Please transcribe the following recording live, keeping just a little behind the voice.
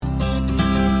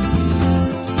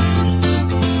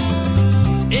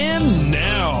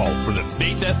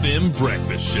FM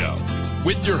Breakfast Show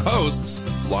with your hosts,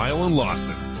 Lyle and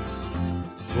Lawson.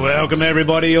 Welcome,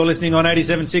 everybody. You're listening on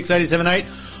 87.6, 87.8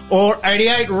 or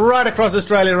 88 right across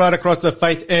Australia, right across the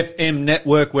Faith FM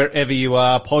network, wherever you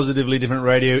are. Positively Different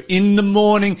Radio in the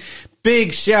morning.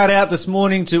 Big shout out this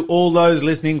morning to all those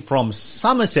listening from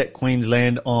Somerset,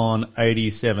 Queensland on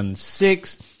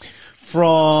 87.6.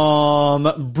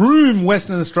 From Broome,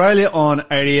 Western Australia on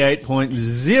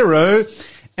 88.0.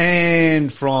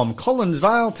 And from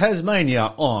Collinsvale,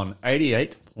 Tasmania on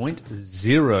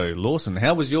 88.0. Lawson,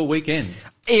 how was your weekend?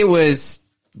 It was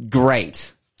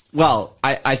great. Well,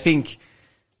 I think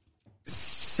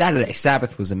Saturday,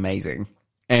 Sabbath was amazing.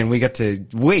 And we got to,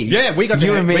 we got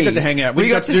to hang out. We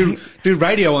got to do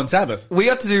radio on Sabbath. We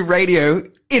got to do radio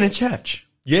in a church.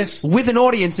 Yes. With an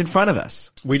audience in front of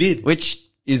us. We did. Which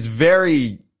is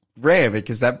very rare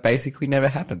because that basically never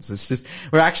happens. It's just,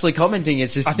 we're actually commenting.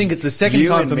 It's just, I think it's the second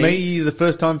time for me, the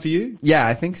first time for you. Yeah,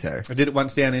 I think so. I did it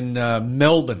once down in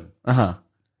Melbourne. For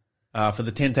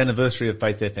the 10th anniversary of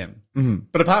Faith FM. Mm-hmm.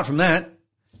 But apart from that,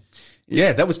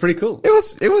 yeah, that was pretty cool.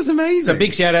 It was amazing. So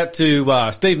big shout out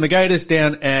to Steve McGatis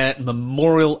down at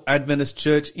Memorial Adventist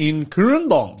Church in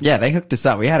Cooranbong. Yeah, they hooked us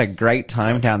up. We had a great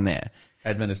time down there.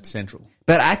 Adventist Central.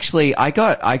 But actually, I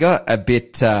got a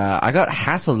bit, I got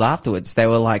hassled afterwards. They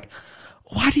were like,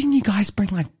 why didn't you guys bring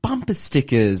like bumper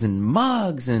stickers and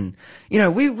mugs and, you know,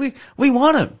 we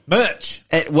want them. Merch.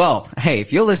 Well, hey,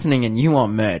 if you're listening and you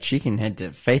want merch, you can head to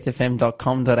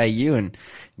faithfm.com.au and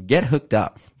get hooked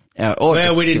up.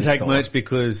 We didn't take merch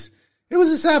because it was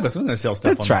a Sabbath. We're going to sell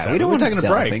stuff on the Sabbath. We don't want to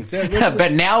sell things.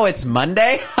 But now it's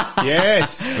Monday.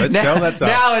 Yes. Let's sell that stuff.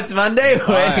 Now it's Monday.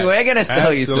 We're going to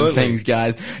sell you some things,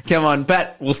 guys. Come on.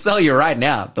 But we'll sell you right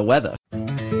now the weather.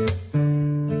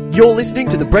 You're listening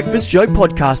to the Breakfast Show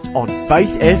podcast on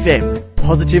Faith FM.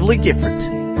 Positively different.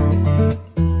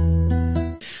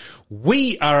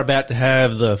 We are about to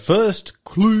have the first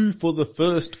clue for the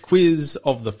first quiz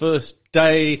of the first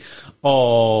day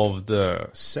of the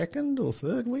second or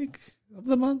third week of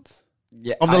the month?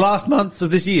 Yeah, of the last month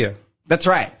of this year. That's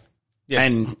right.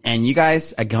 Yes. And you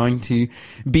guys are going to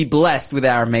be blessed with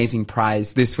our amazing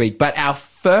prize this week. But our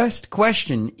first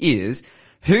question is,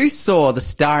 who saw the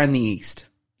star in the east?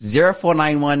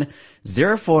 0491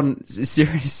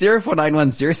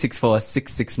 0491 064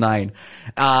 669.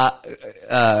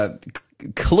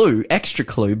 Clue, extra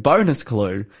clue, bonus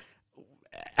clue.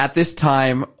 At this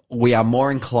time, we are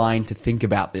more inclined to think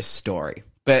about this story.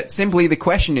 But simply the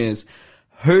question is,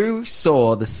 who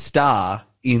saw the star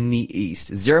in the east?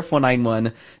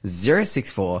 0491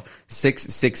 064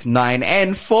 669.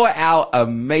 And for our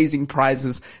amazing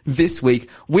prizes this week,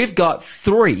 we've got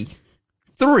three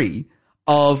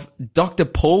of Dr.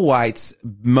 Paul White's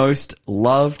most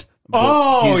loved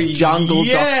books, his Jungle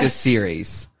Doctor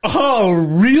series. Oh,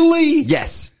 really?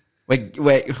 Yes. We're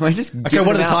just okay.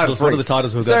 What are the titles? What are the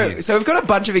titles we've got here? So we've got a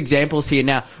bunch of examples here.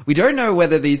 Now, we don't know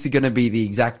whether these are going to be the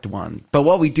exact one, but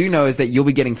what we do know is that you'll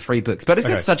be getting 3 books. But it's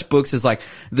got such books as like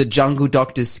The Jungle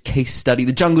Doctor's Case Study,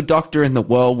 The Jungle Doctor and the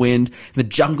Whirlwind, The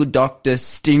Jungle Doctor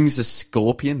Stings a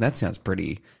Scorpion. That sounds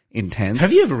pretty intense.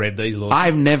 Have you ever read these, Lawson?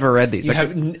 I've never read these.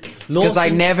 Because I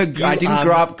didn't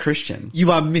grow up Christian.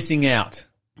 You are missing out.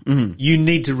 Mm-hmm. You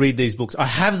need to read these books. I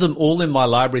have them all in my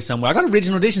library somewhere. I got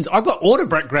original editions. I got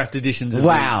autographed editions of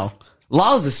wow. these.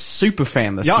 Lyle's a super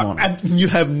fan this morning. You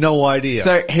have no idea.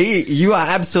 So you are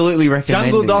absolutely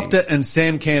recommending Jungle Doctor these. and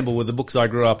Sam Campbell were the books I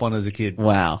grew up on as a kid.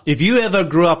 Wow. If you ever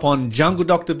grew up on Jungle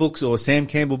Doctor books or Sam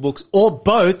Campbell books or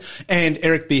both, and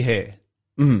Eric B. Hare,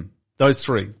 those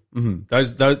 3.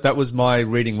 Mm-hmm. That was my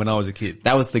reading when I was a kid.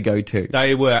 That was the go-to.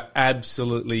 They were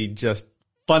absolutely just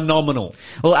phenomenal.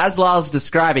 Well, as Lyle's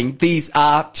describing, these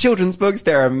are children's books.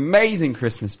 They're amazing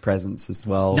Christmas presents as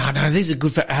well. No, these are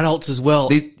good for adults as well.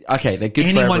 They're good for everyone.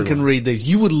 Anyone can read these.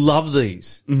 You would love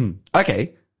these. Mm-hmm.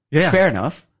 Okay. Yeah. Fair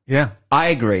enough. Yeah. I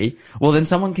agree. Well, then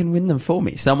someone can win them for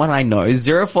me. Someone I know.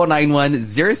 0491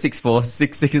 064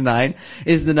 669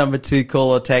 is the number to call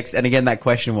or text. And again, that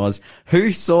question was,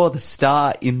 who saw the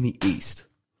star in the east?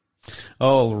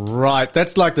 Oh, right.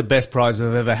 That's like the best prize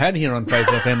we've ever had here on Faith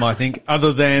FM, I think,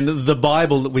 other than the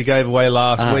Bible that we gave away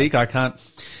last week. I can't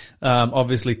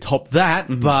obviously top that,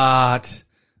 but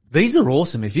these are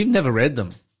awesome. If you've never read them,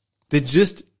 they're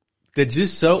just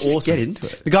so awesome. Get into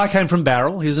it. The guy came from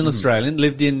Barrel. He was an Australian,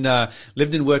 lived and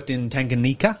worked in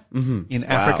Tanganyika in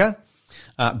Africa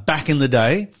back in the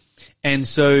day. And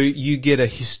so you get a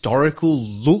historical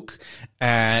look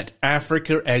at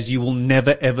Africa as you will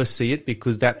never ever see it,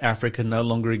 because that Africa no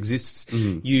longer exists.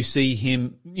 You see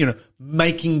him,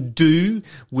 making do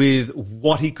with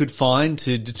what he could find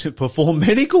to perform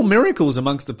medical miracles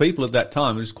amongst the people at that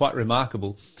time. It was quite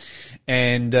remarkable.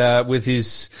 And with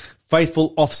his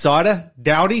faithful offsider,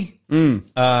 Dowdy,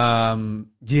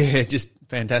 just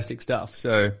fantastic stuff.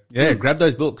 So, grab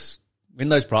those books, win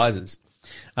those prizes.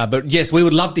 But yes, we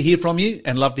would love to hear from you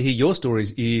and love to hear your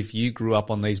stories if you grew up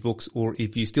on these books, or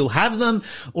if you still have them,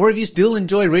 or if you still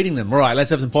enjoy reading them. All right, let's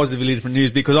have some positively different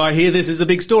news, because I hear this is a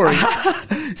big story.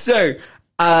 So,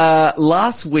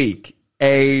 last week,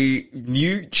 a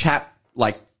new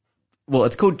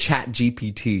it's called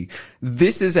ChatGPT.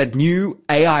 This is a new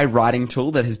AI writing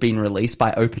tool that has been released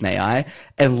by OpenAI.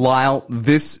 And Lyle,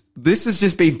 this has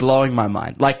just been blowing my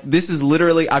mind. Like, this is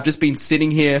literally, I've just been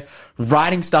sitting here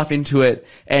writing stuff into it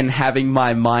and having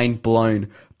my mind blown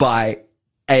by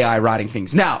AI writing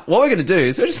things. Now, what we're going to do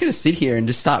is we're just going to sit here and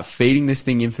just start feeding this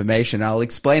thing information. I'll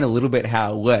explain a little bit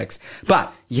how it works.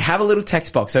 But you have a little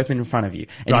text box open in front of you,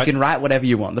 and you can write whatever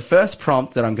you want. The first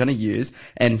prompt that I'm going to use,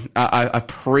 and I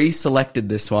pre-selected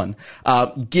this one,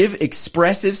 give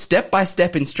expressive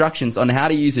step-by-step instructions on how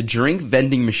to use a drink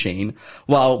vending machine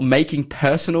while making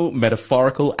personal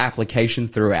metaphorical applications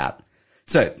throughout.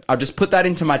 So I'll just put that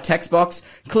into my text box,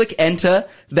 click enter.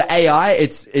 The AI,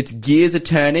 its gears are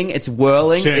turning, it's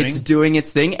whirling, it's doing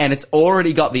its thing, and it's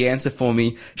already got the answer for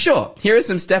me. Sure, here are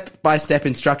some step-by-step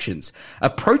instructions.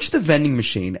 Approach the vending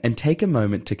machine and take a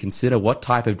moment to consider what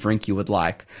type of drink you would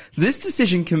like. This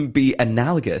decision can be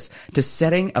analogous to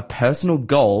setting a personal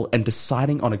goal and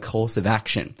deciding on a course of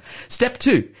action. Step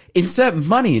 2, insert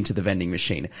money into the vending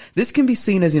machine. This can be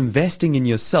seen as investing in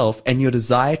yourself and your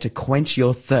desire to quench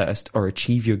your thirst or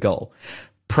achieve your goal.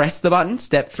 Press the button.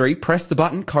 Step 3, press the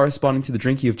button corresponding to the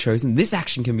drink you have chosen. This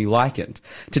action can be likened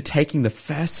to taking the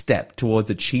first step towards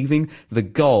achieving the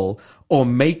goal or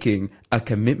making a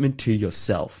commitment to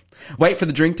yourself. Wait for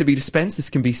the drink to be dispensed.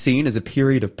 This can be seen as a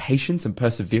period of patience and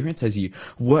perseverance as you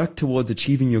work towards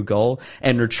achieving your goal,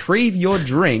 and retrieve your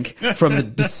drink from the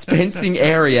dispensing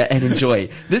area and enjoy.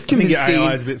 This can be seen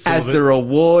as the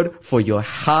reward for your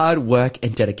hard work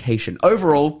and dedication.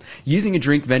 Overall, using a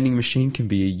drink vending machine can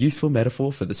be a useful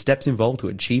metaphor for the steps involved to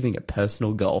achieving a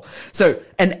personal goal. So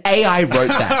an AI wrote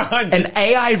that. An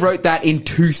AI wrote that in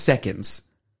 2 seconds.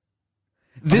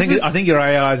 I think your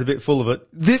AI is a bit full of it.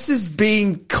 This is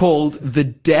being called the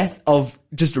death of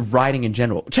just writing in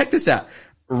general. Check this out.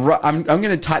 I'm going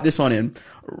to type this one in.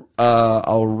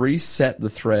 I'll reset the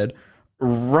thread.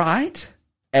 Write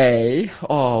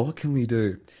what can we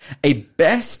do? A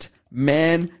best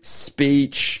man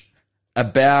speech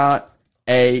about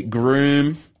a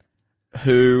groom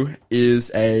who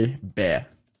is a bear.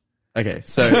 Okay,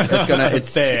 so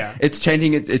it's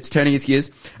changing it's turning its gears.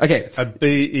 Okay. A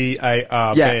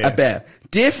B-E-A-R, yeah, bear. A bear.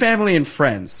 Dear family and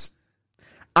friends,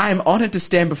 I am honored to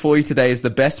stand before you today as the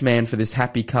best man for this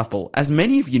happy couple. As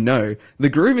many of you know, the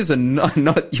groom is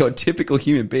not your typical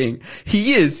human being.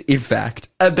 He is, in fact,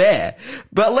 a bear.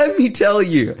 But let me tell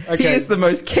you, he is the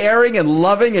most caring and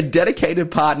loving and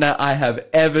dedicated partner I have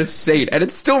ever seen. And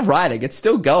it's still writing. It's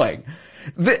still going.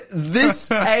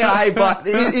 This AI bot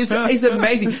is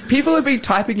amazing. People have been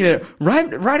typing in it.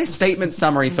 Write a statement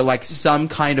summary for like some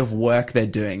kind of work they're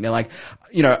doing. They're like,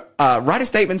 write a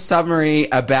statement summary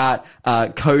about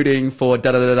coding for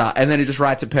da-da-da-da, and then it just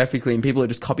writes it perfectly, and people are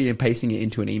just copying and pasting it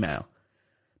into an email.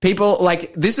 People,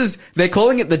 like, they're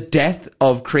calling it the death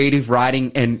of creative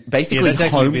writing and basically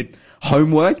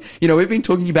homework. We've been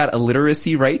talking about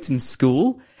illiteracy rates in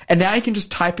school, and now you can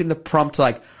just type in the prompt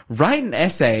like, write an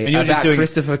essay about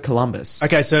Christopher Columbus.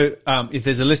 Okay, so if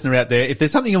there's a listener out there, if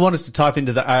there's something you want us to type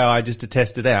into the AI just to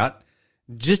test it out,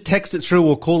 just text it through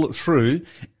or call it through,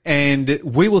 and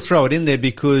we will throw it in there,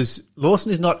 because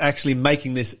Lawson is not actually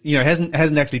making this, hasn't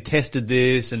actually tested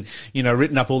this and,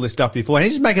 written up all this stuff before. And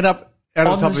he's just making it up out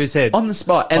of the top of his head. On the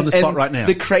spot. On the spot right now.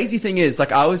 The crazy thing is,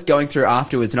 like, I was going through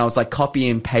afterwards and I was like copying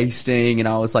and pasting, and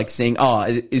I was like seeing,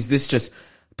 is this just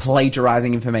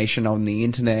plagiarizing information on the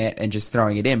internet and just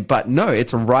throwing it in? But no,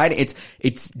 it's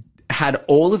had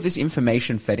all of this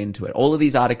information fed into it, all of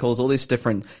these articles, all these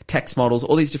different text models,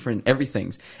 all these different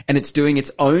everythings, and it's doing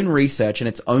its own research and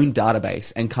its own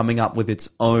database and coming up with its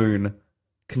own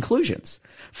conclusions.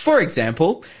 For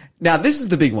example, now this is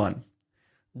the big one.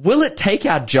 Will it take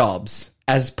our jobs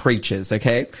as preachers?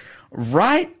 Okay,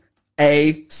 write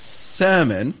a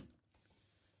sermon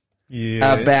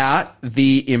about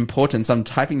the importance, I'm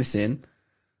typing this in,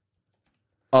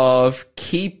 of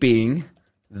keeping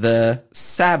the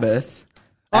Sabbath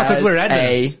as we're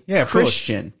Adventists. a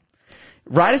Christian.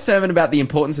 Write a sermon about the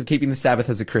importance of keeping the Sabbath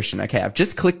as a Christian. Okay, I've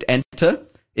just clicked enter.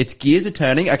 Its gears are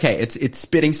turning. Okay, it's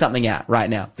spitting something out right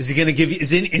now. Is he going to give you?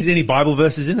 Is there any Bible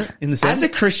verses in it? In the sermon? As a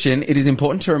Christian, it is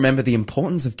important to remember the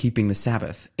importance of keeping the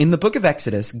Sabbath. In the book of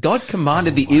Exodus, God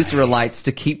commanded the Israelites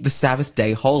to keep the Sabbath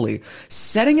day holy,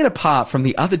 setting it apart from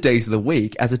the other days of the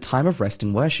week as a time of rest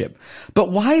and worship. But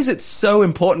why is it so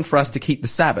important for us to keep the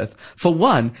Sabbath? For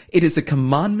one, it is a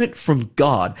commandment from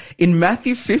God. In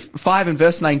Matthew 5 and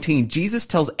verse 19, Jesus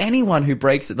tells anyone who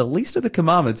breaks the least of the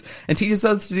commandments and teaches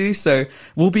others to do so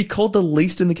will be called the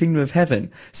least in the kingdom of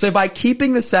heaven. So by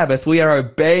keeping the Sabbath, we are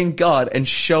obeying God and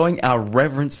showing our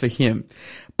reverence for Him.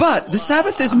 But the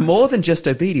Sabbath is more than just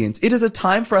obedience. It is a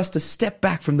time for us to step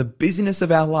back from the busyness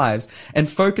of our lives and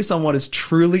focus on what is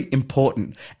truly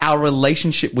important, our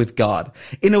relationship with God.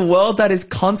 In a world that is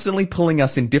constantly pulling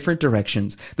us in different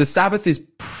directions, the Sabbath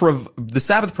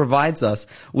provides us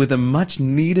with a much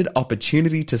needed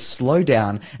opportunity to slow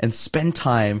down and spend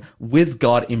time with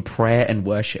God in prayer and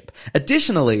worship.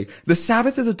 Additionally, the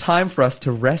Sabbath is a time for us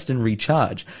to rest and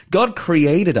recharge. God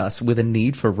created us with a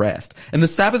need for rest, and the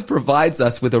Sabbath provides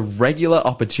us with a regular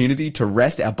opportunity to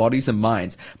rest our bodies and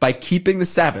minds. By keeping the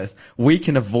Sabbath, we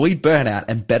can avoid burnout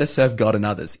and better serve God and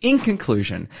others. In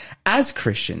conclusion, as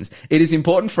Christians, it is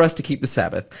important for us to keep the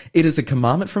Sabbath. It is a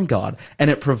commandment from God, and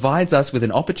it provides us with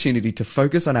an opportunity to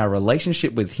focus on our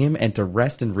relationship with Him and to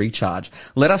rest and recharge.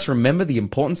 Let us remember the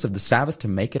importance of the Sabbath to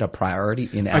make it a priority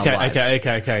in our lives.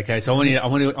 Okay. So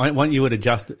I want you to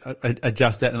adjust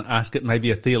that and ask it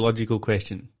maybe a theological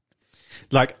question.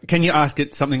 Like, can you ask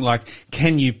it something like,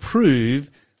 can you prove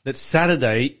that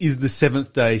Saturday is the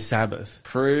seventh day Sabbath?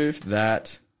 Prove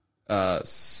that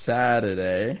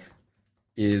Saturday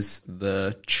is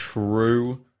the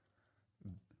true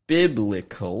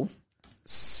biblical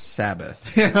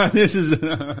Sabbath. Yeah, this is. How's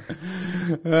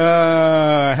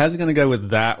it going to go with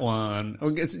that one? I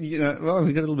guess, we got a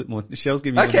little bit more. Shell's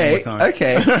giving you a little more time.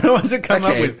 Okay. What's it come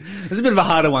up with? There's a bit of a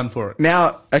harder one for it.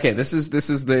 Now, okay, this is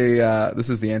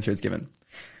the answer it's given.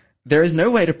 There is no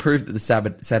way to prove that the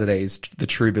Saturday is the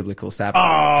true biblical Sabbath.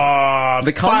 Oh,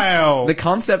 the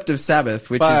concept of Sabbath,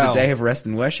 which is a day of rest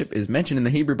and worship, is mentioned in the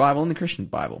Hebrew Bible and the Christian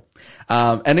Bible.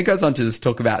 And it goes on to just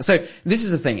talk about, so this is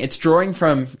the thing, it's drawing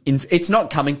from, it's not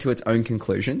coming to its own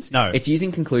conclusions. No. It's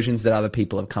using conclusions that other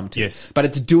people have come to. Yes. But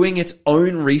it's doing its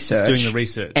own research. It's doing the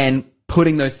research. And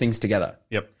putting those things together.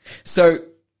 Yep. So,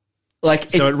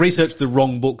 it researched the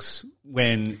wrong books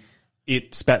when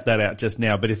it spat that out just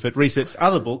now, but if it researched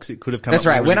other books, it could have come up with a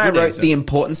really When I good wrote answer. the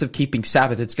importance of keeping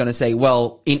Sabbath, it's going to say,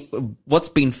 well, what's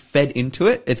been fed into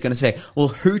it, it's going to say, well,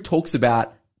 who talks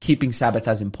about keeping Sabbath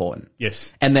as important?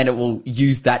 Yes. And then it will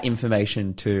use that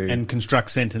information to... And construct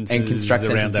sentences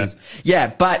around that. Yeah,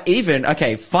 but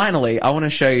finally, I want to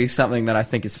show you something that I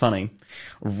think is funny.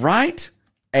 Write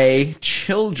a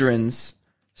children's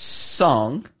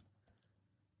song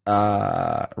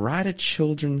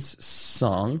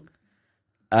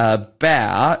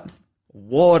about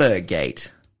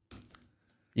Watergate.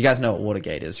 You guys know what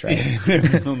Watergate is, right? I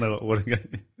don't know what Watergate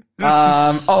is.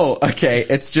 Okay.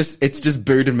 It's just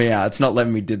booted me out. It's not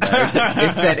letting me do that.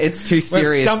 It said it's too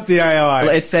serious. Let's dump the AI.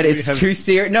 It said it's too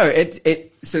serious. No,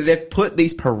 so they've put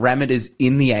these parameters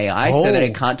in the AI so that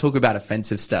it can't talk about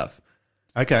offensive stuff.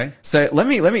 Okay. So let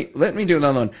me do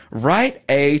another one. Write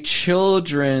a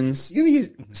children's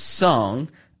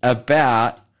song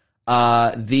about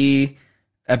the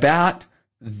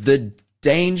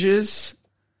dangers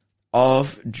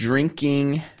of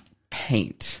drinking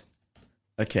paint.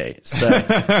 Okay, so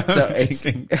it's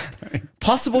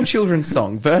possible children's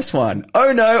song, verse 1.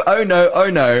 Oh no, oh no,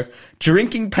 oh no.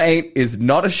 Drinking paint is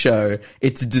not a show.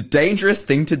 It's a dangerous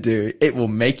thing to do. It will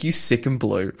make you sick and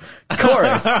blue.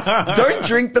 Chorus. Don't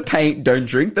drink the paint. Don't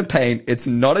drink the paint. It's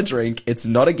not a drink. It's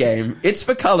not a game. It's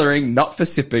for coloring, not for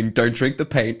sipping. Don't drink the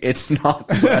paint. It's not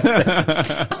worth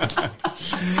it.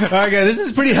 Okay, this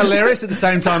is pretty hilarious at the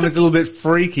same time. It's a little bit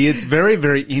freaky. It's very,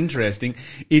 very interesting.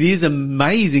 It is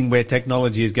amazing where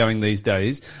technology is going these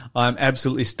days. I'm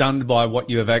absolutely stunned by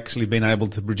what you have actually been able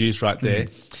to produce right there.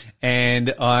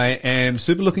 And I am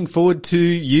super looking forward to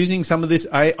using some of this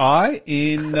AI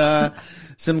in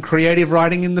some creative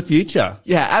writing in the future.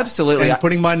 Yeah, absolutely. And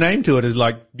putting my name to it is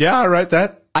like, yeah, I wrote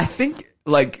that. I think,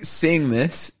 seeing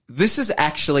this is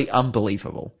actually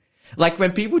unbelievable. Like,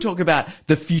 when people talk about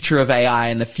the future of AI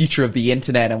and the future of the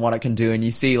internet and what it can do, and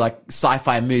you see,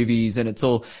 sci-fi movies and it's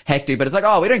all hectic, but it's like,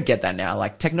 oh, we don't get that now.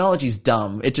 Like, technology's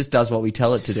dumb. It just does what we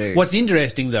tell it to do. What's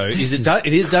interesting, though, is it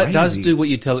does do what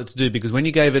you tell it to do, because when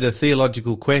you gave it a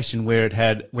theological question where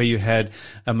you had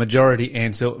a majority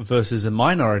answer versus a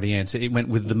minority answer, it went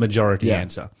with the majority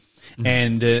answer.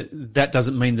 And that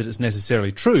doesn't mean that it's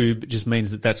necessarily true, but just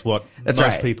means that that's what most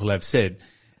right. people have said.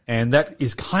 And that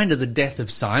is kind of the death of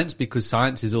science, because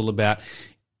science is all about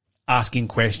asking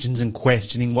questions and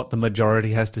questioning what the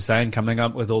majority has to say and coming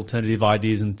up with alternative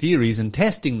ideas and theories and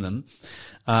testing them.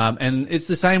 And it's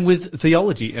the same with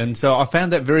theology. And so I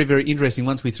found that very, very interesting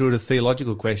once we threw it a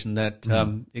theological question that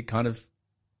it kind of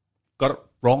got it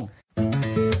wrong.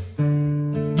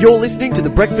 You're listening to the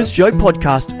Breakfast Show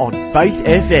podcast on Faith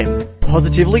FM.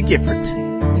 Positively different.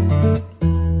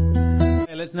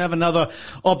 Hey, let's have another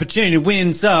opportunity to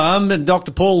win some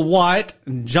Dr. Paul White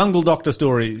Jungle Doctor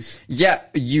stories. Yeah,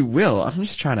 you will. I'm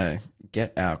just trying to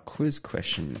get our quiz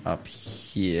question up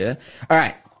here. All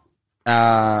right.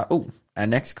 Our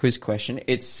next quiz question.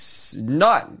 It's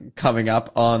not coming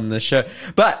up on the show,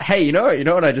 but hey, you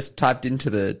know what I just typed into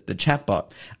the chat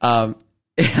bot?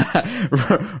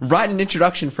 Write an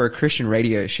introduction for a Christian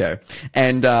radio show,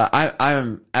 and I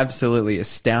am absolutely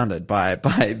astounded by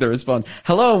the response.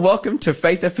 Hello and welcome to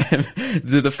Faith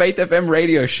FM, the Faith FM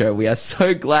radio show. We are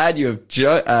so glad you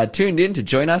have tuned in to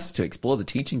join us to explore the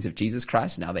teachings of Jesus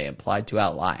Christ and how they applied to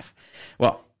our life.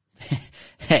 Well,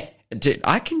 hey. Dude,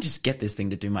 I can just get this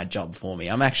thing to do my job for me.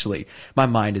 My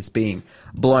mind is being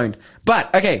blown.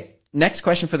 But, okay, next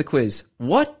question for the quiz.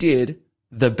 What did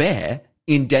the bear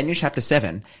in Daniel chapter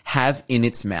 7 have in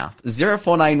its mouth?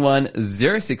 0491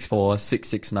 064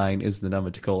 669 is the number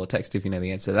to call or text if you know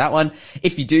the answer to that one.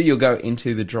 If you do, you'll go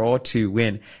into the draw to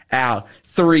win our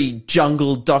 3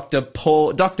 Jungle Dr.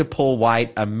 Paul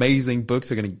White amazing books.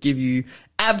 We're going to give you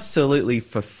absolutely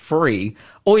for free.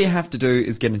 All you have to do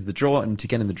is get into the draw, and to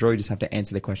get in the draw, you just have to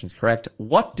answer the questions correct.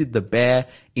 What did the bear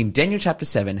in Daniel chapter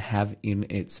 7 have in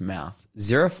its mouth?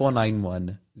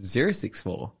 0491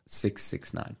 064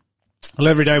 669. Well,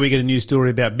 every day we get a new story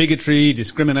about bigotry,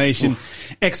 discrimination,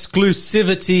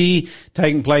 exclusivity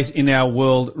taking place in our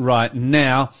world right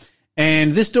now.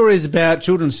 And this story is about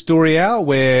Children's Story Hour,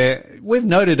 where we've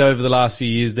noted over the last few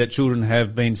years that children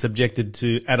have been subjected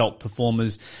to adult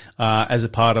performers as a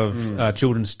part of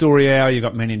Children's Story Hour. You've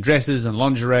got men in dresses and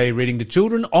lingerie reading to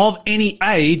children of any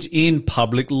age in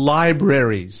public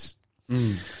libraries.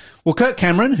 Well, Kirk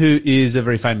Cameron, who is a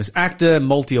very famous actor,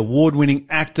 multi-award-winning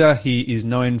actor, he is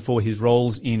known for his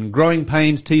roles in Growing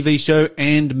Pains TV show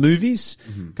and movies,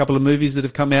 a couple of movies that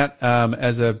have come out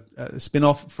as a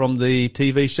spin-off from the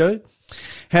TV show,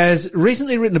 has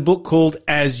recently written a book called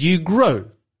As You Grow.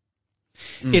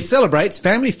 It celebrates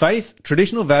family faith,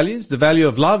 traditional values, the value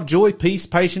of love, joy, peace,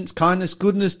 patience, kindness,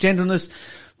 goodness, gentleness,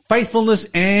 faithfulness,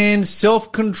 and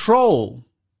self-control.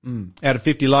 Out of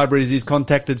 50 libraries he's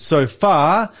contacted so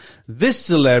far, this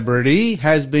celebrity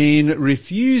has been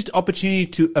refused opportunity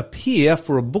to appear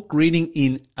for a book reading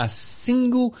in a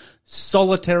single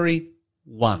solitary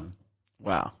one.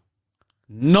 Wow.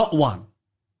 Not one.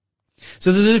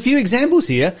 So there's a few examples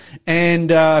here, and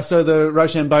so the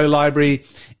Rochambeau Library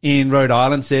in Rhode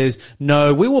Island says,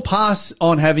 no, we will pass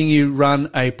on having you run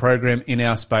a program in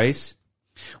our space.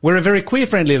 We're a very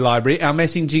queer-friendly library. Our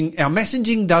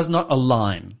messaging does not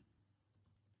align.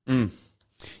 You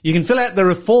can fill out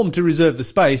the form to reserve the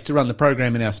space to run the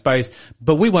program in our space,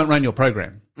 but we won't run your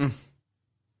program.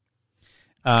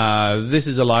 This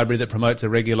is a library that promotes a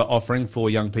regular offering for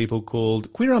young people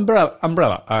called Queer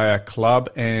Umbrella, a club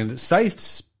and safe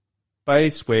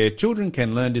space where children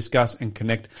can learn, discuss, and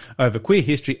connect over queer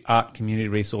history, art, community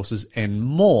resources, and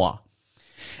more.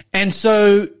 And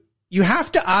so you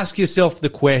have to ask yourself the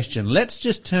question. Let's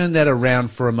just turn that around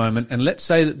for a moment, and let's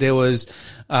say that there was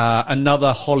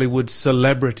another Hollywood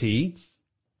celebrity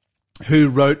who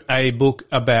wrote a book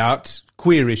about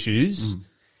queer issues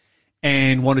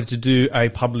and wanted to do a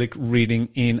public reading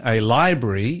in a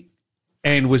library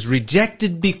and was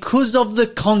rejected because of the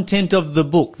content of the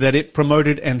book, that it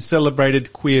promoted and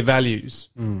celebrated queer values.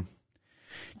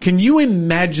 Can you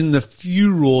imagine the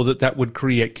furor that would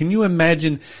create? Can you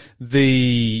imagine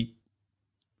the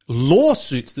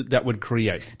lawsuits that would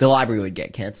create? The library would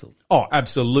get cancelled. Oh,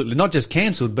 absolutely. Not just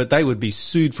cancelled, but they would be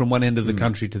sued from one end of the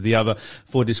country to the other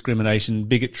for discrimination,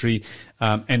 bigotry,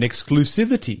 and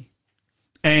exclusivity.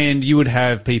 And you would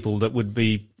have people that would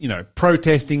be,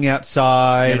 protesting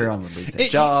outside. Everyone would lose their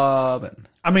job.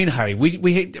 I mean, hey,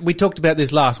 we talked about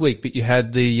this last week, but you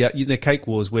had the cake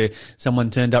wars where someone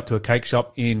turned up to a cake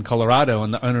shop in Colorado,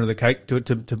 and the owner of the cake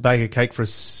to bake a cake for a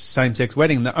same-sex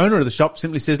wedding. And the owner of the shop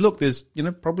simply says, "Look, there's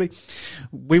probably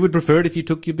we would prefer it if you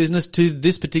took your business to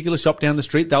this particular shop down the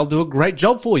street. They'll do a great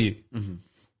job for you." And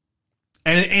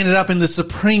it ended up in the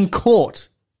Supreme Court.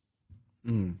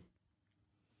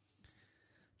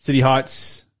 City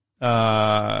Heights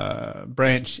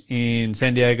branch in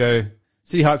San Diego.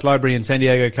 City Heights Library in San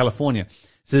Diego, California,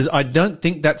 Says, I don't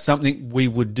think that's something we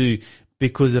would do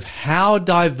because of how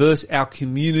diverse our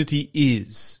community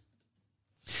is.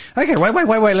 Okay, wait.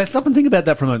 Let's stop and think about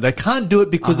that for a moment. They can't do it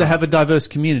because they have a diverse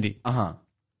community.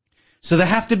 So they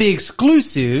have to be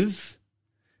exclusive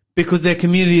because their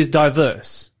community is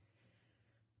diverse.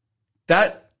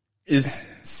 That is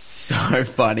so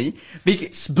funny.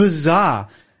 It's bizarre.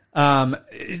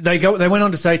 They went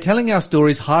on to say, telling our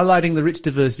stories, highlighting the rich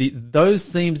diversity, those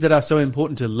themes that are so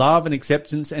important to love and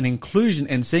acceptance and inclusion,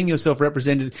 and seeing yourself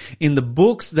represented in the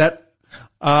books that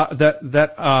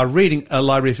are reading, a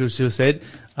library official said,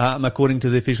 according to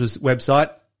the official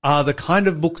website, are the kind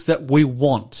of books that we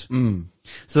want.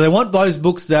 So they want those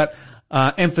books that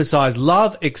emphasize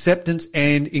love, acceptance,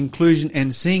 and inclusion,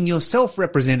 and seeing yourself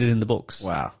represented in the books.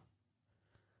 Wow.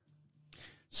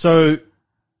 So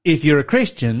if you're a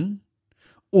Christian,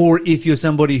 or if you're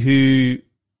somebody who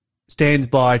stands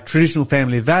by traditional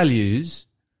family values,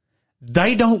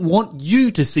 they don't want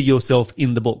you to see yourself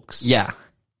in the books. Yeah.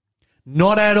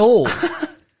 Not at all.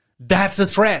 That's a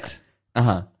threat.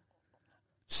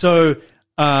 So,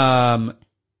 what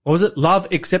was it? Love,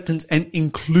 acceptance, and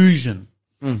inclusion.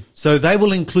 So they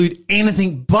will include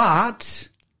anything but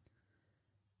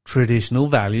traditional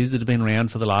values that have been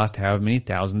around for the last however many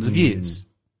thousands of years.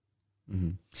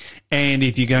 And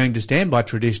if you're going to stand by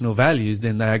traditional values,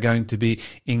 then they are going to be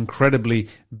incredibly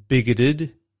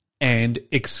bigoted and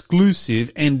exclusive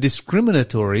and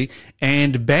discriminatory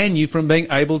and ban you from being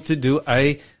able to do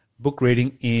a book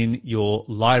reading in your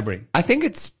library. I think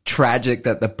it's tragic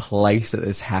that the place that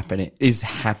this happening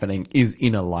is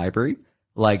in a library,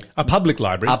 like A public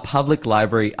library.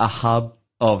 a hub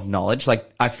of knowledge. Like,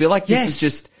 I feel like this is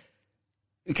just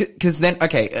because then,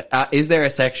 okay, is there a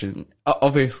section?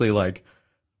 Obviously, like,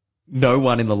 no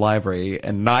one in the library,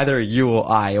 and neither you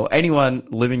or I or anyone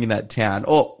living in that town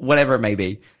or whatever it may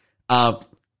be,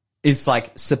 is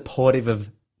like supportive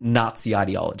of Nazi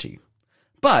ideology.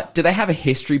 But do they have a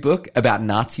history book about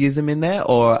Nazism in there,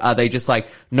 or are they just like,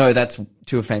 no, that's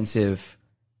too offensive,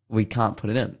 we can't put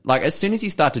it in? Like, as soon as you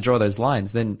start to draw those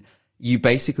lines, then you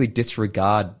basically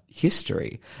disregard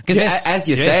history. Because as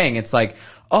you're saying, it's like,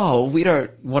 oh, we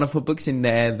don't want to put books in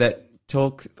there that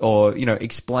talk or,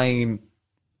 explain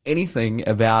anything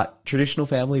about traditional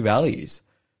family values.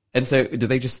 And so do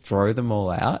they just throw them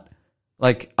all out?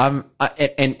 Like,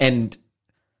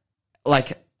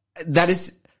 like, that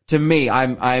is, to me,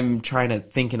 I'm trying to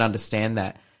think and understand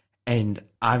that. And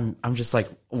I'm just like,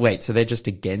 wait, so they're just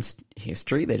against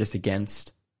history? They're just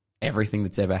against everything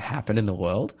that's ever happened in the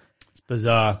world? It's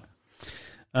bizarre.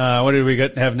 What did we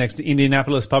have next?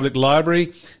 Indianapolis Public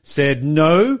Library said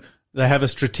no, they have a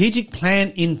strategic plan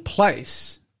in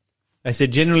place. They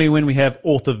said generally when we have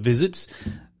author visits,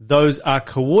 those are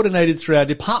coordinated through our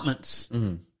departments.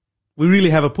 We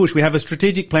really have a push. We have a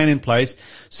strategic plan in place.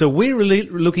 So we're really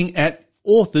looking at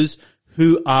authors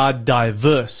who are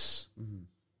diverse.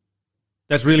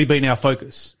 That's really been our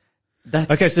focus.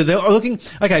 Okay, so they're looking.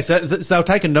 Okay, so they'll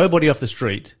take a nobody off the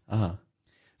street.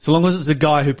 So long as it's a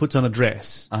guy who puts on a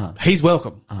dress, he's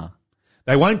welcome.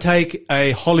 They won't take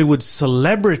a Hollywood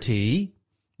celebrity.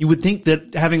 You would think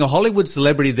that having a Hollywood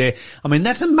celebrity there, I mean,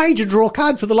 that's a major draw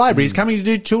card for the library. He's coming to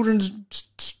do children's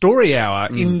story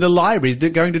hour in the library. He's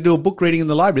going to do a book reading in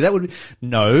the library. That would be,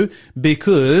 no,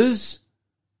 because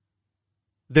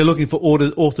they're looking for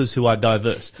authors who are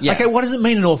diverse. Yeah. Okay, what does it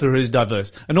mean an author who is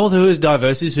diverse? An author who is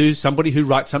diverse is who's somebody who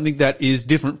writes something that is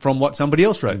different from what somebody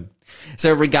else wrote.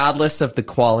 So regardless of the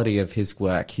quality of his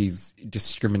work, he's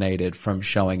discriminated from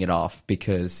showing it off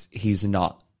because he's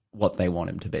not what they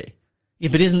want him to be. Yeah,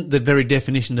 but isn't the very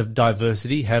definition of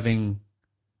diversity having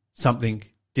something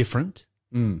different?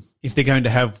 If they're going to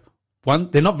have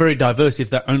one, they're not very diverse if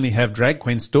they only have Drag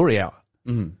Queen Story Hour.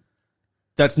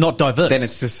 That's not diverse. Then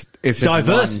it's just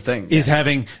diverse one thing. Is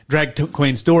having Drag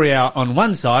Queen Story Hour on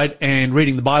one side and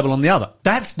reading the Bible on the other.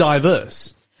 That's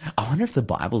diverse. I wonder if the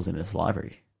Bible's in this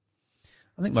library.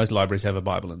 I think most libraries have a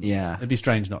Bible in them. Yeah. It'd be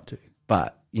strange not to.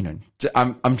 But,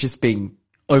 I'm just being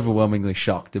overwhelmingly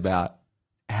shocked about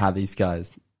how these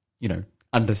guys,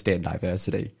 understand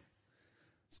diversity.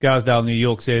 Scarsdale, New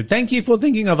York said, thank you for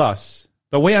thinking of us,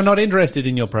 but we are not interested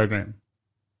in your program.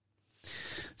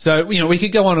 So, we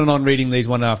could go on and on reading these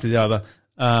one after the other,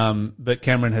 but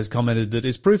Cameron has commented that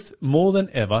it's proof more than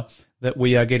ever that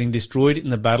we are getting destroyed in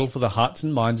the battle for the hearts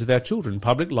and minds of our children.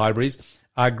 Public libraries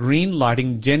are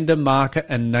green-lighting gender marker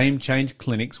and name change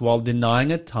clinics while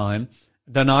denying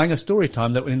a story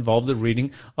time that would involve the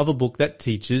reading of a book that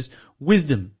teaches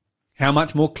wisdom. How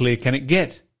much more clear can it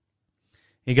get?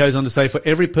 He goes on to say, for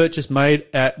every purchase made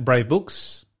at Brave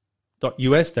Books,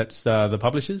 Freedom.us, that's the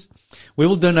publishers. We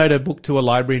will donate a book to a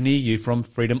library near you from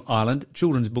Freedom Island,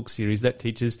 children's book series that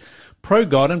teaches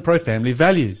pro-God and pro-family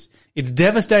values. It's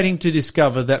devastating to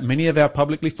discover that many of our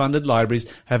publicly funded libraries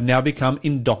have now become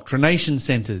indoctrination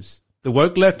centres. The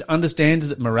woke left understands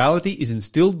that morality is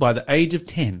instilled by the age of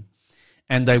 10,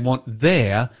 and they want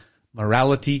their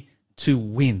morality to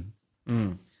win.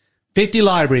 50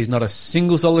 libraries, not a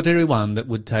single solitary one that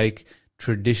would take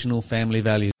traditional family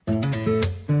values.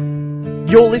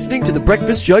 You're listening to the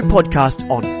Breakfast Show podcast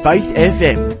on Faith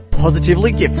FM.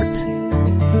 Positively different.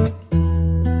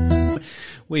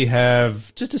 We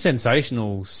have just a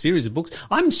sensational series of books.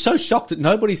 I'm so shocked that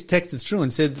nobody's texted through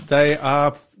and said that they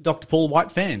are Dr. Paul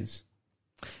White fans.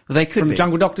 Well, they could From be.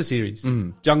 Jungle Doctor series.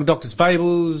 Jungle Doctor's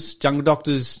Fables, Jungle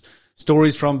Doctor's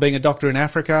stories from being a doctor in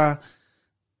Africa.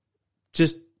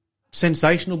 Just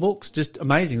sensational books, just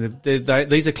amazing.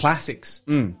 These are classics.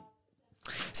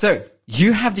 So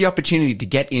you have the opportunity to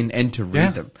get in and to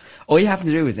read them. All you have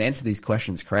to do is answer these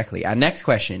questions correctly. Our next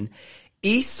question,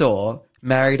 Esau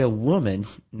married a woman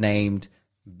named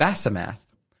Basemath,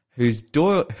 whose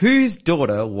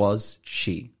daughter was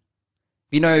she.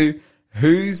 You know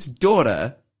whose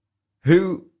daughter,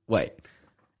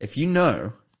 if you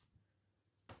know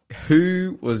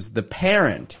who was the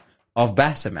parent of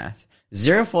Basemath,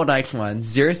 0491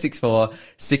 064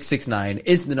 669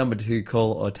 is the number to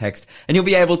call or text, and you'll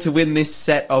be able to win this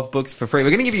set of books for free. We're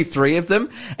going to give you 3 of them,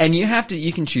 and you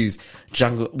can choose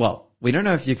we don't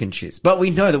know if you can choose, but we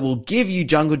know that we'll give you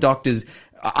Jungle Doctor's,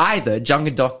 either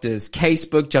Jungle Doctor's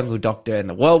Casebook, Jungle Doctor and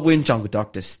the Whirlwind, Jungle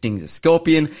Doctor Stings a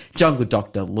Scorpion, Jungle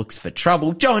Doctor Looks for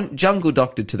Trouble, Jungle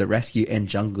Doctor to the Rescue, and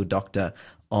Jungle Doctor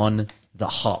on the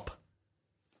Hop.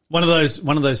 One of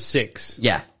those 6.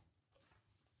 Yeah.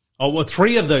 Oh, well,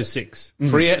 3 of those 6.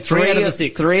 Three out of the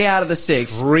 6. 3 out of the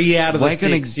 6. 3 out of the We're 6.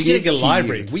 gonna You're going to give get a to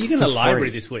library. you Well, you're going to for library free.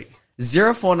 this week.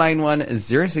 0491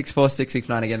 064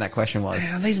 669. Again, that question was.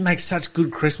 Man, these make such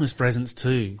good Christmas presents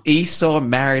too. Esau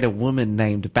married a woman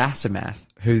named Basemath,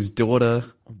 whose daughter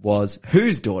was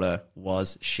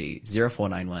she.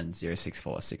 0491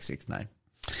 064 669.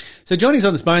 So joining us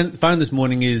on the phone this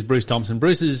morning is Bruce Thompson.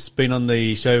 Bruce has been on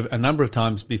the show a number of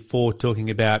times before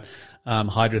talking about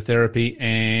hydrotherapy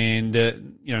and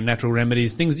natural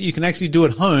remedies, things that you can actually do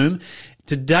at home.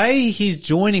 Today he's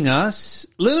joining us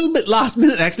a little bit last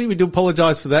minute, actually. We do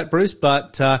apologise for that, Bruce,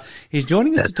 but he's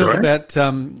joining us to talk about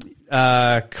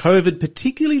COVID,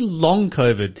 particularly long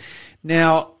COVID.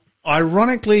 Now,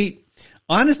 ironically,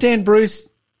 I understand, Bruce,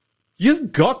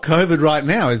 you've got COVID right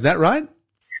now. Is that right?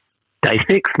 Day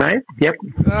 6, mate. Yep.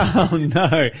 Oh,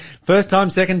 no. First time,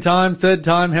 second time, third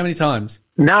time, how many times?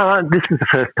 No, this is the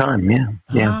first time,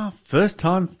 yeah. First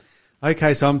time.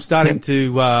 Okay, so I'm starting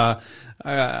to,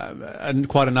 and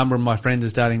quite a number of my friends are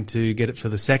starting to get it for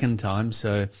the second time,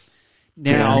 so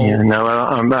now... No,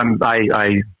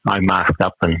 I masked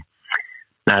up and...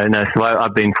 No, so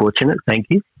I've been fortunate, thank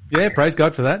you. Yeah, praise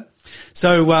God for that.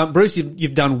 So, Bruce,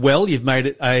 you've done well. You've made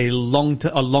it a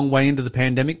long way into the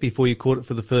pandemic before you caught it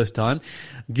for the first time.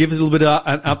 Give us a little bit of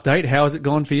an update. How has it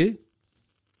gone for you?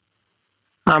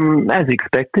 As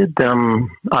expected,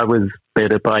 I was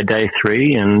better by day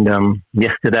 3, and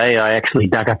yesterday I actually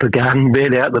dug up a garden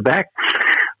bed out the back,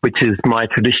 which is my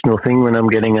traditional thing when I'm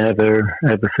getting over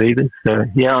fevers. So,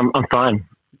 yeah, I'm fine.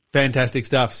 Fantastic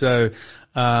stuff. So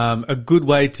a good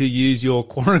way to use your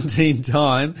quarantine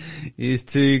time is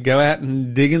to go out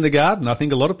and dig in the garden. I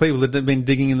think a lot of people that have been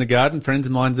digging in the garden, friends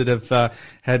of mine that have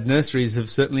had nurseries, have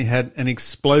certainly had an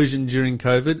explosion during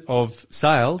COVID of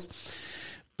sales.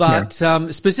 But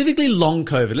specifically long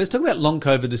COVID. Let's talk about long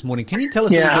COVID this morning. Can you tell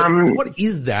us a little bit, what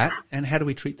is that and how do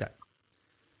we treat that?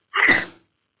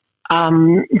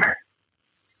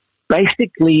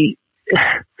 Basically...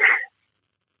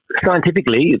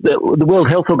 Scientifically, the World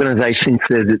Health Organization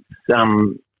says it's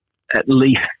at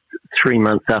least 3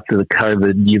 months after the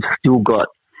COVID, you've still got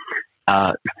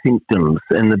symptoms,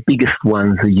 and the biggest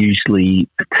ones are usually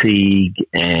fatigue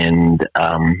and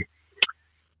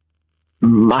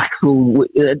muscle,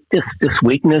 just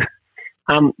weakness.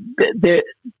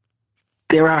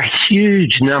 There are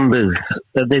huge numbers.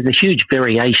 There's a huge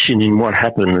variation in what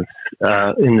happens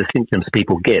in the symptoms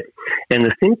people get, and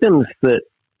the symptoms that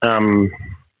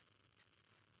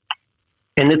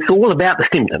and it's all about the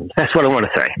symptoms. That's what I want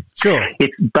to say. Sure.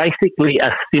 It's basically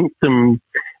a symptom.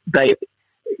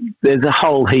 There's a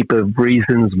whole heap of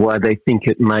reasons why they think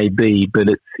it may be, but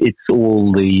it's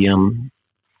all the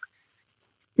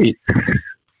it's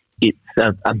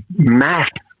a mass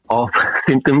of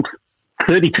symptoms.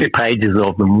 32 pages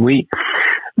of them.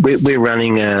 We're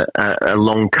running a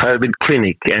long COVID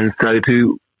clinic, and so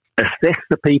to assess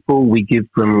the people, we give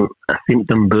them a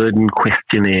symptom burden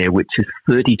questionnaire, which is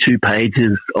 32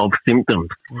 pages of symptoms.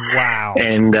 Wow.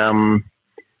 And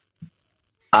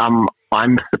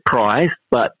I'm surprised,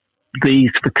 but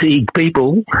these fatigued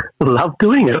people love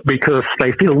doing it because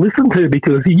they feel listened to,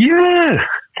 because, yes,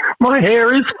 my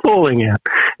hair is falling out.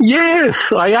 Yes,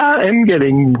 I am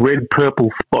getting red,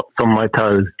 purple spots on my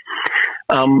toes.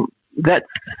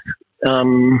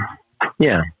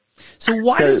 Yeah. So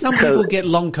why do some people get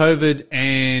long COVID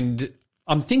and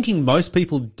I'm thinking most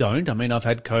people don't? I mean, I've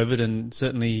had COVID and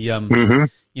certainly,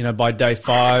 by day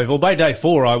 5 or by day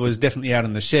 4, I was definitely out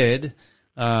in the shed.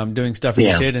 Doing stuff in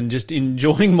the shed and just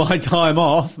enjoying my time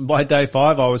off. By day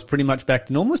 5, I was pretty much back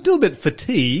to normal. Still a bit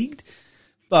fatigued,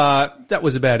 but that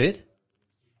was about it.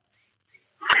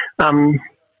 No,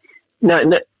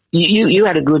 you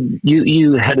had a good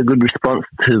you had a good response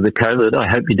to the COVID. I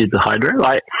hope you did the hydro.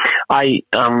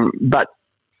 But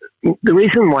the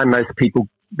reason why most people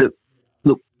the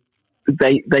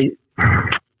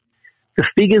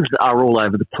figures are all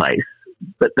over the place.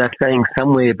 But they're saying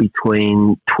somewhere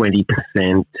between 20%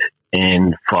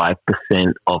 and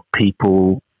 5% of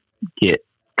people get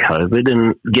COVID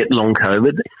and get long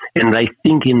COVID. And they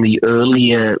think in the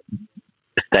earlier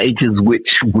stages,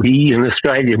 which we in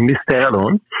Australia missed out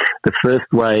on, the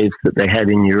first waves that they had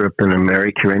in Europe and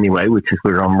America anyway, which is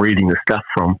where I'm reading the stuff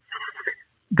from,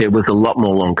 there was a lot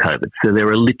more long COVID. So there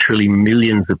are literally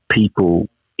millions of people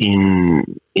in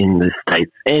the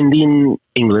States and in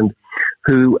England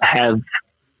who have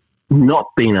not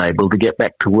been able to get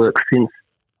back to work since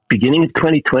beginning of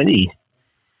 2020.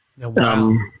 Oh,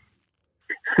 wow.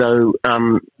 So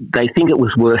they think it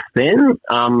was worse then,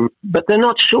 but they're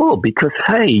not sure because,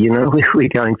 hey, we're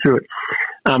going through it.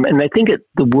 And they think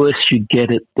the worse you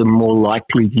get it, the more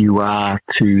likely you are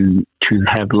to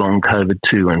have long COVID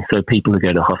too. And so people who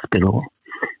go to hospital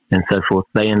and so forth,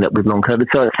 they end up with long COVID.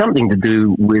 So it's something to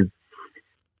do with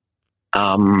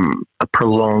a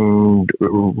prolonged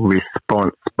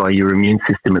response by your immune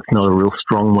system. It's not a real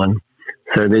strong one.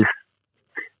 So there's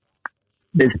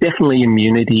definitely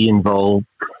immunity involved.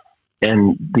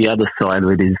 And the other side of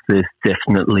it is there's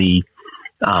definitely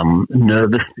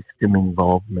nervous system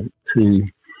involvement too,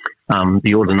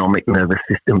 the autonomic nervous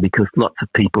system, because lots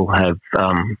of people have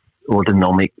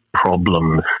autonomic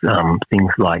problems,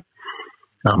 things like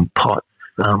POTS,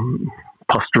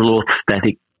 postural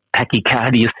orthostatic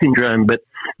tachycardia syndrome, but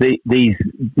this is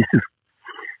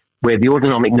where the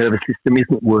autonomic nervous system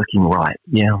isn't working right.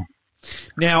 Yeah.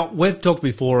 Now, we've talked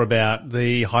before about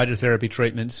the hydrotherapy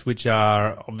treatments, which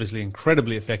are obviously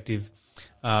incredibly effective,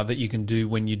 that you can do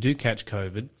when you do catch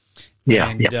COVID. Yeah.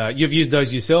 And you've used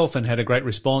those yourself and had a great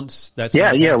response. That's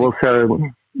yeah. fantastic. Yeah. Well, so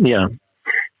yeah.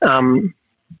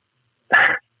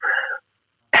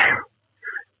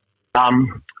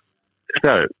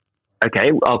 So,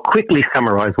 okay, I'll quickly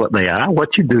summarize what they are.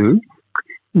 What you do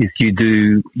is you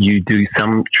do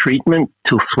some treatment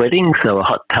till sweating. So a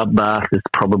hot tub bath is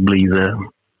probably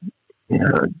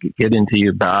get into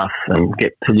your bath and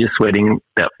get till you're sweating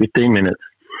about 15 minutes.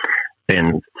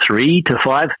 Then 3 to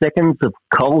 5 seconds of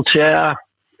cold shower.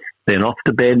 Then off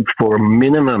to bed for a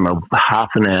minimum of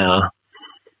half an hour,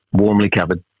 warmly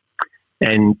covered.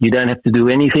 And you don't have to do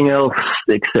anything else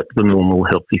except the normal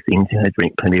healthy things.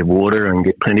 Drink plenty of water and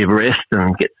get plenty of rest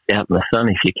and get out in the sun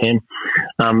if you can.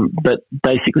 But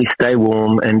basically stay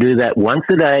warm and do that once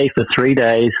a day for 3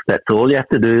 days. That's all you have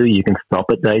to do. You can stop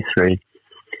at day 3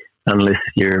 unless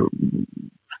you're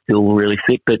still really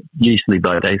sick. But usually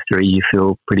by day 3 you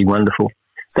feel pretty wonderful.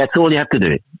 That's all you have to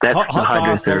do. That's hot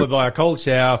bath followed by a cold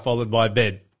shower followed by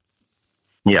bed.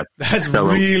 Yeah. That's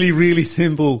really, really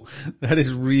simple. That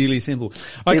is really simple.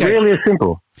 Okay. It really is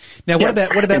simple. Now, what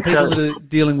about people that are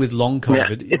dealing with long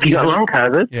COVID? If you got long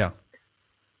COVID, yeah.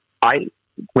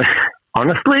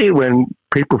 Honestly, when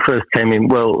people first came in,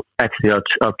 well, actually,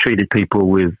 I've treated people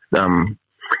with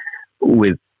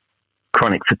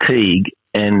chronic fatigue,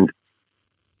 and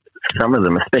some of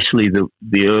them, especially the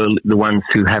ones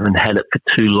who haven't had it for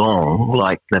too long,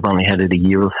 like they've only had it a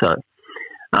year or so,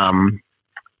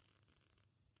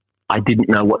 I didn't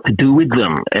know what to do with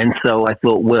them. And so I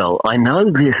thought, well, I know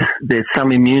there's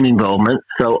some immune involvement,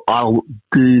 so I'll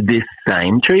do this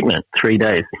same treatment, 3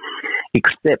 days.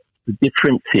 Except the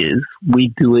difference is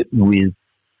we do it with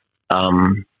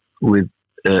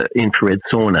infrared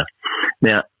sauna.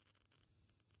 Now,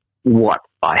 what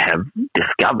I have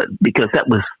discovered, because that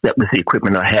was the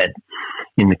equipment I had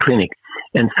in the clinic,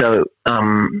 and so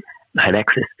I had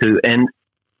access to, and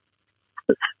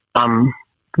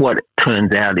what it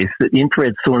turns out is that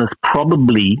infrared sauna is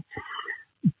probably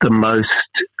the most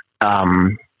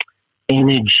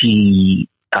energy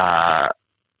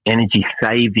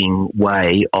energy-saving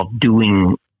way of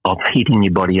heating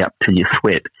your body up till you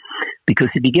sweat. Because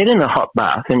if you get in a hot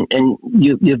bath, and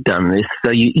you've done this,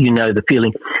 so you know the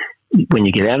feeling, when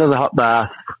you get out of the hot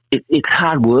bath, it's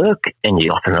hard work, and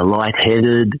you often are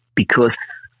lightheaded because,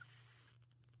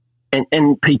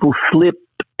 and people slip,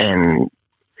 and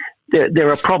there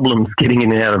are problems getting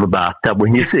in and out of a bathtub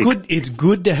when you're sick. It's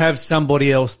good to have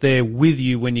somebody else there with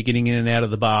you when you're getting in and out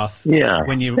of the bath. Yeah.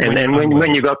 When you've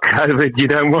got COVID, you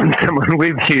don't want someone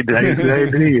with you day to day,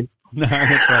 do you? No,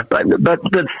 that's right. But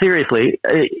seriously,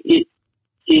 it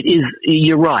is.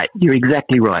 You're right. You're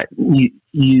exactly right.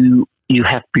 You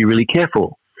have to be really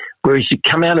careful. Whereas you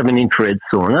come out of an infrared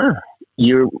sauna,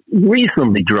 you're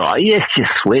reasonably dry. Yes, you're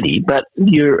sweaty, but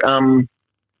you're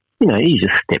you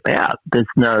just step out. There's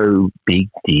no big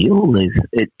deal.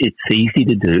 It's easy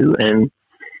to do, and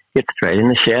get straight in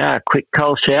the shower, quick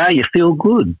cold shower, you feel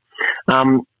good.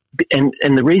 And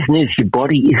the reason is your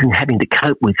body isn't having to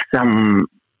cope with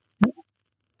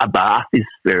a bath is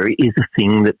a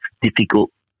thing that's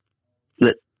difficult.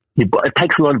 That it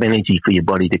takes a lot of energy for your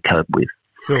body to cope with.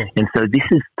 Sure. And so this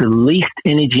is the least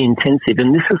energy intensive,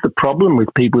 and this is the problem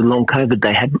with people with long COVID.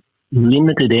 They have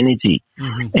limited energy,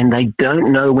 and they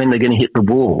don't know when they're going to hit the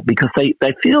wall because they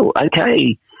feel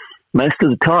okay most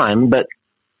of the time. But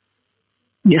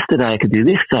yesterday I could do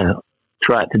this, so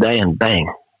try it today, and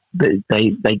bang, they're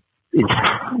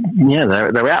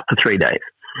out for 3 days.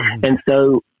 And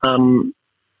so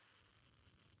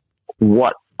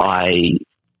what I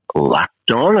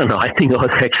lucked on, and I think I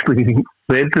was actually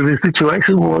led to this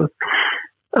situation, was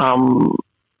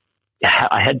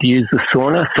I had to use the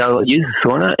sauna, so I used the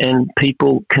sauna, and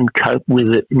people can cope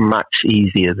with it much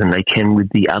easier than they can with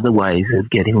the other ways of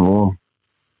getting warm.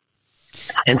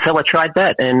 And so I tried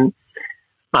that, and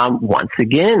once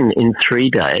again, in 3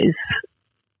 days,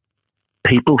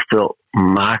 people felt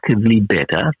markedly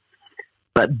better,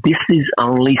 but this is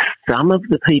only some of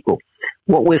the people.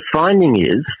 What we're finding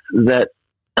is that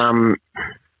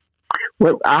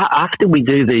after we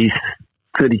do these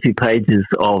 32 pages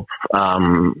of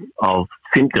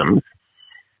symptoms,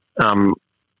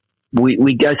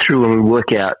 we go through and we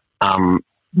work out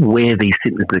where these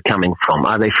symptoms are coming from.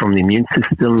 Are they from the immune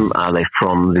system? Are they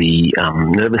from the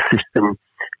nervous system?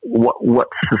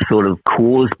 What's the sort of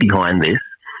cause behind this?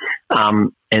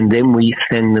 And then we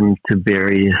send them to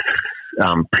various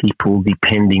people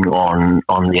depending on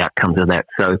the outcomes of that.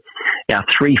 So our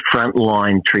 3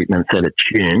 frontline treatments at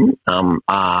Attune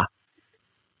are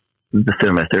the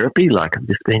thermotherapy, like I've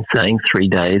just been saying, 3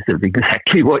 days of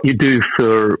exactly what you do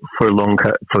for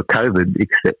COVID,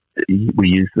 except we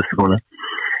use the sauna.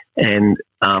 And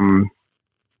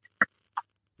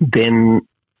then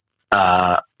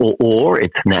or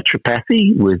it's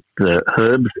naturopathy with the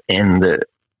herbs and the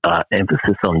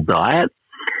emphasis on diet.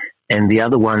 And the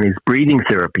other one is breathing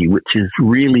therapy, which is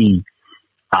really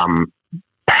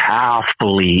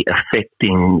powerfully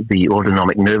affecting the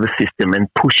autonomic nervous system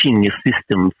and pushing your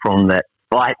system from that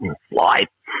fight and flight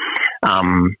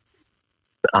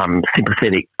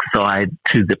sympathetic side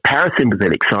to the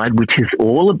parasympathetic side, which is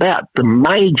all about the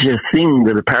major thing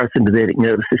that a parasympathetic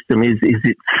nervous system is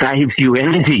it saves you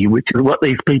energy, which is what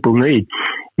these people need.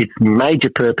 Its major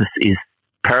purpose is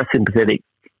parasympathetic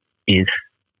is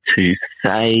to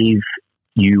save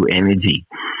you energy.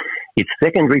 Its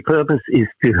secondary purpose is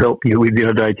to help you with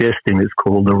your digestion. It's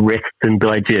called the rest and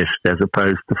digest as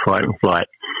opposed to fight and flight.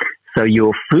 So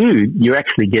your food, you're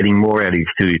actually getting more out of your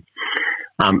food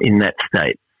in that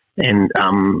state. And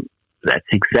that's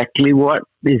exactly what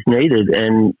is needed.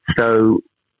 And so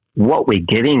what we're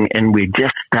getting, and we're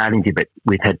just starting to,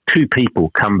 we've had 2 people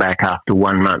come back after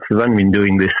 1 month. We've only been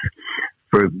doing this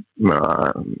for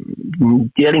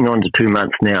getting on to 2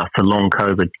 months now for long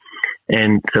COVID.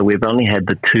 And so we've only had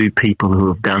the 2 people who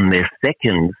have done their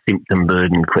second symptom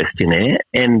burden questionnaire.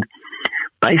 And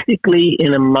basically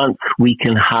in a month, we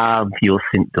can halve your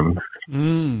symptoms.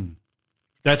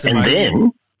 That's amazing. And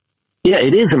then, yeah,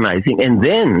 it is amazing. And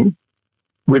then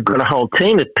we've got a whole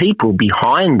team of people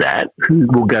behind that who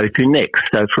will go to next.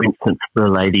 So, for instance, the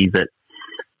lady that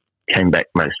came back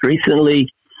most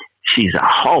recently, she's a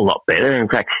whole lot better. In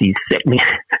fact, she sent me,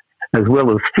 as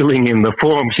well as filling in the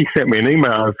form, she sent me an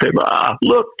email and said,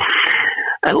 look,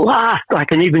 at last I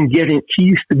can even get in. She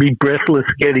used to be breathless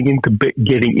getting into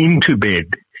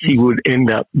bed. She would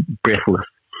end up breathless.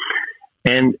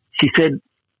 And she said,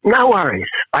 no worries,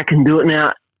 I can do it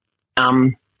now.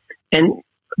 And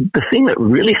the thing that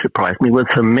really surprised me was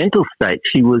her mental state.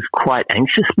 She was quite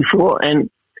anxious before,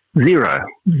 and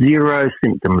zero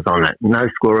symptoms on it, no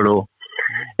score at all.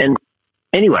 And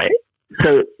anyway,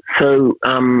 so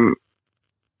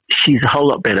she's a whole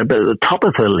lot better. But at the top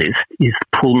of her list is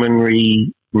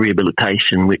pulmonary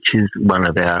rehabilitation, which is one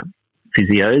of our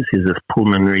physios, is a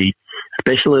pulmonary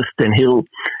specialist, and he'll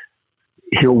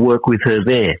work with her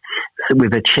there, so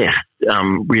with her chest,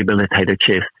 rehabilitate her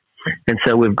chest. And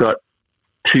so we've got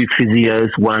two physios.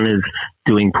 One is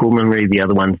doing pulmonary, the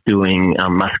other one's doing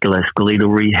musculoskeletal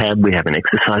rehab. We have an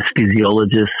exercise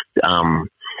physiologist,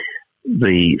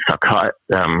 the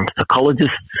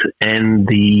psychologists, and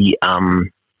the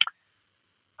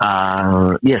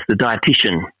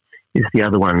dietitian is the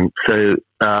other one. So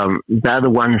they're the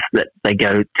ones that they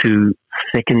go to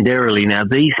secondarily. Now,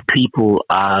 these people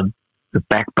are the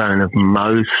backbone of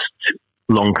most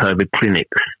long COVID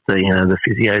clinics. The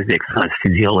physios, the exercise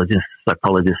physiologists,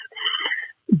 psychologists,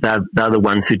 they're the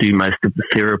ones who do most of the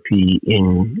therapy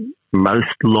in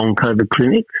most long COVID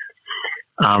clinics.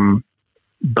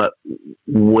 But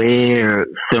where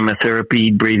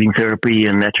thermotherapy, breathing therapy,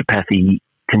 and naturopathy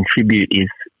contribute is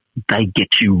they get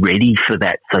you ready for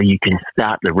that so you can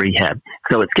start the rehab.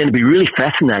 So it's going to be really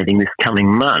fascinating this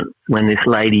coming month when this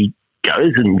lady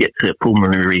goes and gets her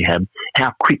pulmonary rehab,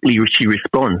 how quickly she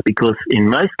responds, because in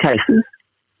most cases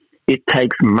it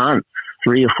takes months,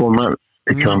 3 or 4 months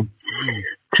to come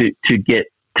to get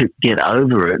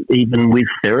over it, even with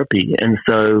therapy. And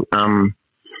so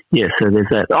so there's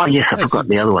that. Oh yes, I forgot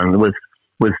the other one was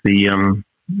the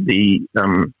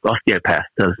osteopath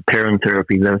does parent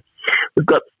therapy. We've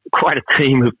got quite a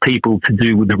team of people to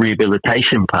do with the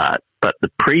rehabilitation part, but the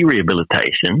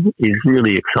pre-rehabilitation is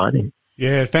really exciting.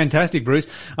 Yeah, fantastic, Bruce.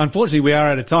 Unfortunately, we are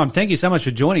out of time. Thank you so much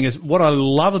for joining us. What I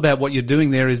love about what you're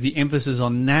doing there is the emphasis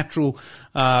on natural,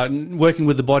 working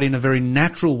with the body in a very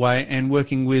natural way, and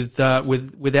working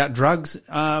without drugs,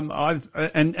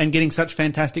 and getting such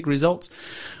fantastic results.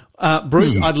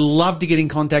 Bruce, I'd love to get in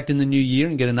contact in the new year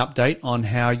and get an update on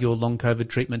how your long COVID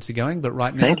treatments are going. But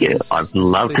right now, thank you. I'd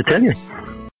love to tell you.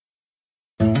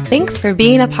 Thanks for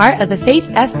being a part of the Faith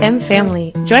FM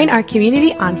family. Join our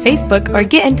community on Facebook or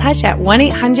get in touch at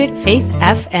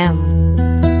 1-800-FAITH-FM.